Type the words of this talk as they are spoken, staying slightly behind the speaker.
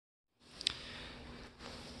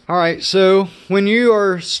Alright, so when you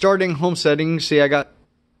are starting homesteading, see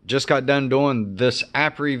just got done doing this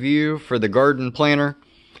app review for the garden planner.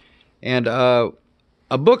 And a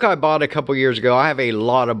book I bought a couple years ago. I have a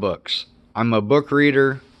lot of books. I'm a book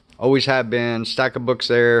reader, always have been. Stack of books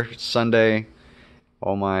there, Sunday,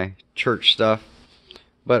 all my church stuff.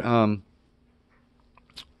 But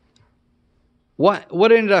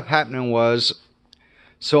what ended up happening was,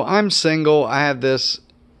 so I'm single. I have this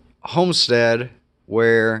homestead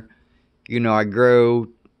where, I grow,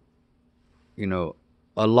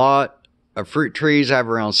 a lot of fruit trees. I have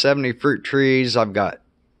around 70 fruit trees. I've got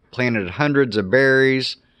planted hundreds of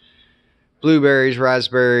berries, blueberries,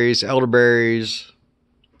 raspberries, elderberries,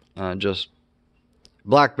 just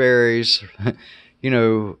blackberries,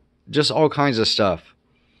 just all kinds of stuff.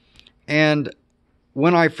 And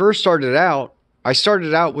when I first started out, I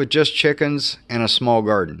started out with just chickens and a small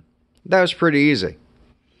garden. That was pretty easy.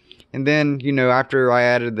 And then, after I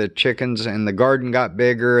added the chickens and the garden got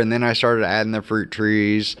bigger, and then I started adding the fruit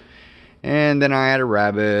trees, and then I added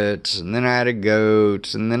rabbits, and then I added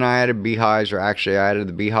goats, and then I added beehives, or actually I added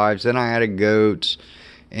the beehives, then I added goats,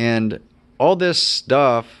 and all this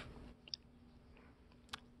stuff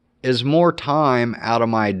is more time out of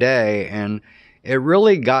my day, and it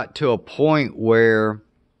really got to a point where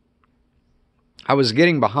I was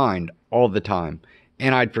getting behind all the time,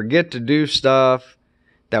 and I'd forget to do stuff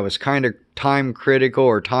that was kind of time critical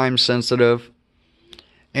or time sensitive.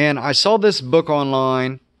 And I saw this book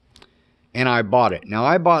online and I bought it. Now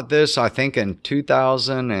I bought this, I think in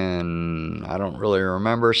 2000 and I don't really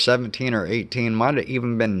remember, 17 or 18, might have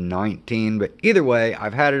even been 19, but either way,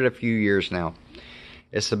 I've had it a few years now.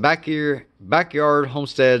 It's the Backyard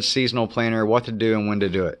Homestead Seasonal Planner, what to do and when to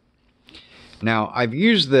do it. Now I've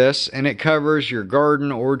used this and it covers your garden,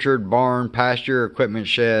 orchard, barn, pasture, equipment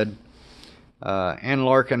shed. Ann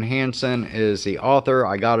Larkin Hansen is the author.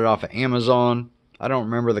 I got it off of Amazon. I don't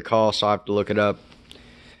remember the cost, so I have to look it up.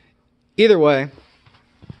 Either way,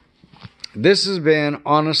 this has been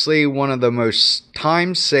honestly one of the most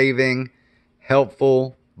time-saving,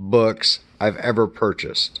 helpful books I've ever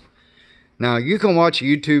purchased. Now, you can watch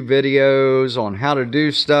YouTube videos on how to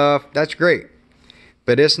do stuff. That's great.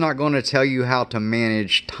 But it's not going to tell you how to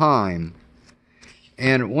manage time.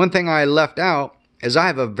 And one thing I left out is I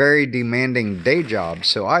have a very demanding day job.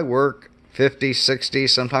 So I work 50, 60,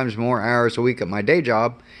 sometimes more hours a week at my day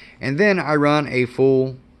job. And then I run a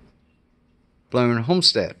full-blown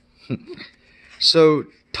homestead. So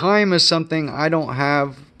time is something I don't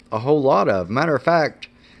have a whole lot of. Matter of fact,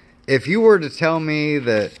 if you were to tell me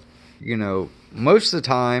that, most of the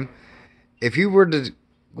time, if you were to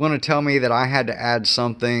going to tell me that I had to add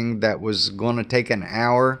something that was going to take an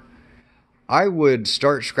hour, I would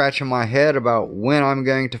start scratching my head about when I'm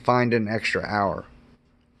going to find an extra hour.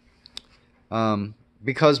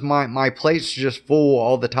 Because my plate's just full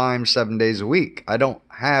all the time, 7 days a week. I don't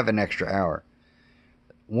have an extra hour.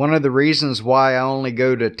 One of the reasons why I only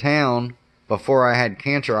go to town, before I had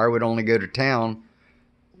cancer, I would only go to town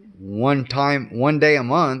one day a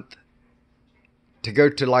month to go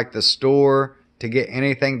to like the store to get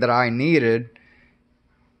anything that I needed.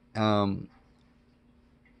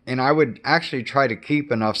 And I would actually try to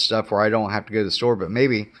keep enough stuff where I don't have to go to the store, but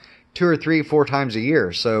maybe 2 or 3, 4 times a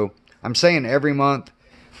year. So I'm saying every month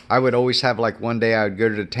I would always have like one day I would go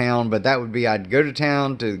to town, but that would be I'd go to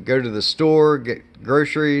town to go to the store, get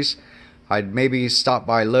groceries. I'd maybe stop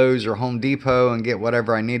by Lowe's or Home Depot and get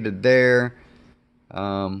whatever I needed there.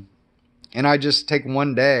 And I just take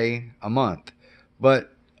one day a month.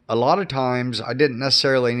 But a lot of times I didn't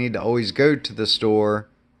necessarily need to always go to the store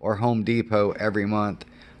or Home Depot every month.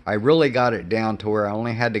 I really got it down to where I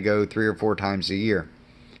only had to go 3 or 4 times a year.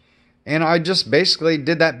 And I just basically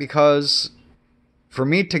did that because for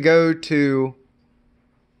me to go to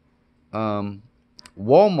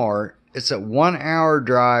Walmart, it's a 1 hour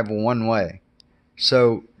drive one way.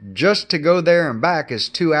 So just to go there and back is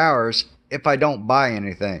 2 hours if I don't buy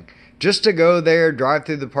anything. Just to go there, drive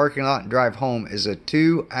through the parking lot and drive home is a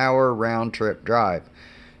 2 hour round trip drive.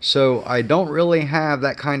 So I don't really have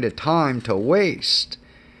that kind of time to waste.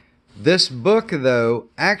 This book, though,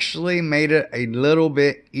 actually made it a little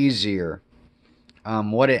bit easier.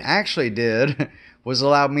 What it actually did was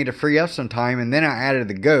allow me to free up some time, and then I added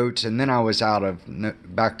the goats, and then I was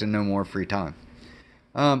back to no more free time.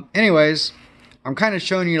 Anyways, I'm kind of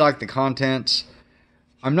showing you like the contents.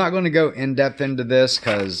 I'm not going to go in depth into this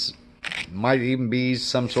because it might even be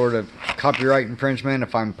some sort of copyright infringement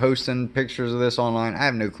if I'm posting pictures of this online. I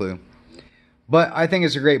have no clue. But I think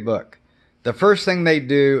it's a great book. The first thing they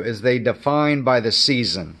do is they define by the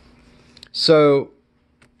season. So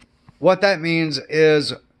what that means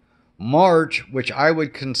is March, which I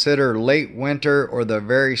would consider late winter or the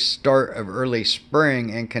very start of early spring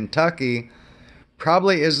in Kentucky,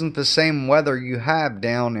 probably isn't the same weather you have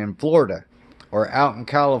down in Florida or out in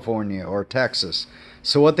California or Texas.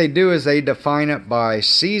 So what they do is they define it by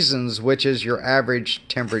seasons, which is your average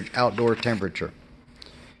temperature, outdoor temperature.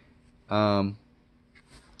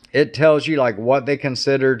 It tells you like what they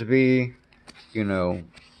consider to be, you know,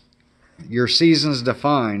 your seasons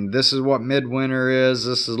defined. This is what midwinter is.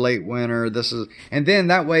 This is late winter. This is, and then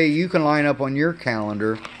that way you can line up on your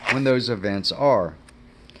calendar when those events are.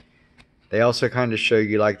 They also kind of show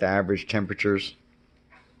you like the average temperatures.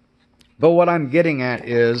 But what I'm getting at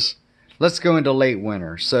is, let's go into late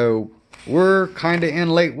winter. So we're kind of in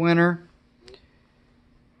late winter.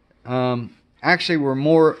 Actually, we're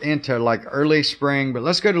more into like early spring, but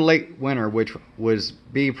let's go to late winter, which would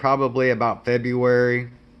be probably about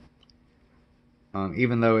February.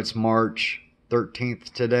 Even though it's March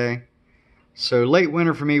 13th today. So late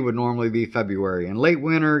winter for me would normally be February. And late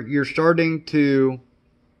winter, you're starting to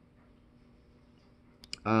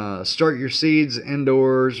start your seeds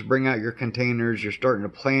indoors, bring out your containers. You're starting to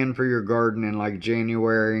plan for your garden in like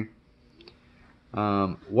January.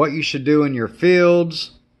 What you should do in your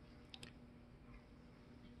fields.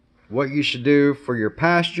 What you should do for your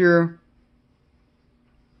pasture.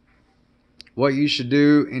 What you should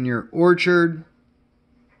do in your orchard.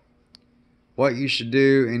 What you should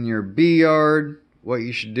do in your bee yard, what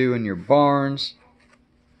you should do in your barns,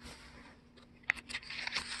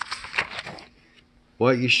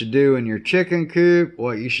 what you should do in your chicken coop,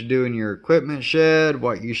 what you should do in your equipment shed,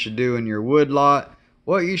 what you should do in your woodlot,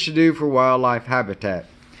 what you should do for wildlife habitat.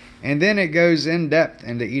 And then it goes in depth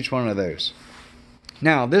into each one of those.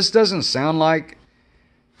 Now, this doesn't sound like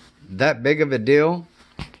that big of a deal,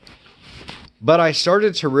 but I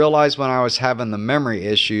started to realize when I was having the memory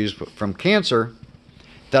issues from cancer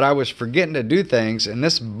that I was forgetting to do things. And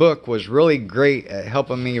this book was really great at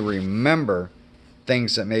helping me remember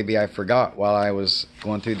things that maybe I forgot while I was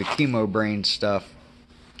going through the chemo brain stuff.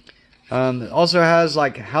 It also has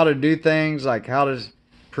like how to do things, like how to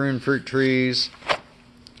prune fruit trees.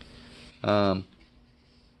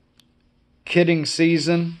 Kidding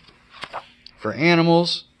season for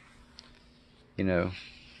animals. You know.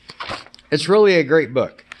 It's really a great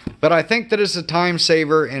book, but I think that it's a time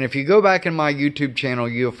saver, and if you go back in my YouTube channel,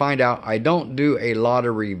 you'll find out I don't do a lot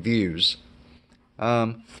of reviews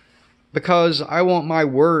because I want my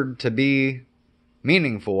word to be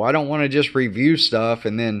meaningful. I don't want to just review stuff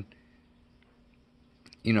and then,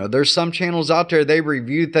 you know, there's some channels out there, they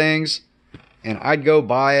review things, and I'd go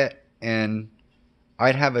buy it, and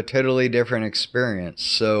I'd have a totally different experience.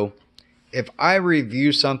 So if I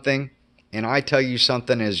review something, and I tell you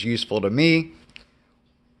something is useful to me,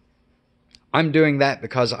 I'm doing that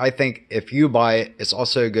because I think if you buy it, it's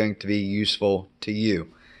also going to be useful to you.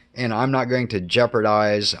 And I'm not going to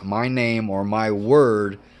jeopardize my name or my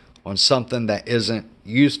word on something that isn't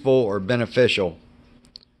useful or beneficial.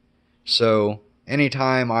 So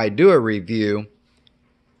anytime I do a review,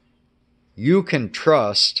 you can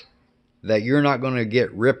trust that you're not going to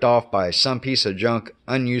get ripped off by some piece of junk,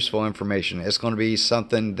 unuseful information. It's going to be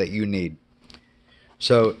something that you need.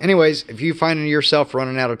 So anyways, if you find yourself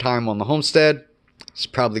running out of time on the homestead, it's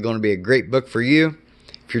probably going to be a great book for you.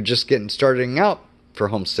 If you're just getting starting out for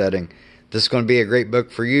homesteading, this is going to be a great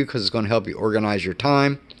book for you because it's going to help you organize your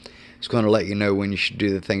time. It's going to let you know when you should do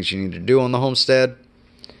the things you need to do on the homestead.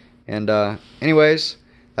 And anyways,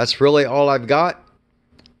 that's really all I've got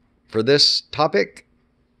for this topic.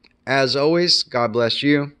 As always, God bless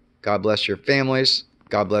you. God bless your families.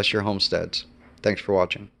 God bless your homesteads. Thanks for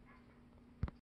watching.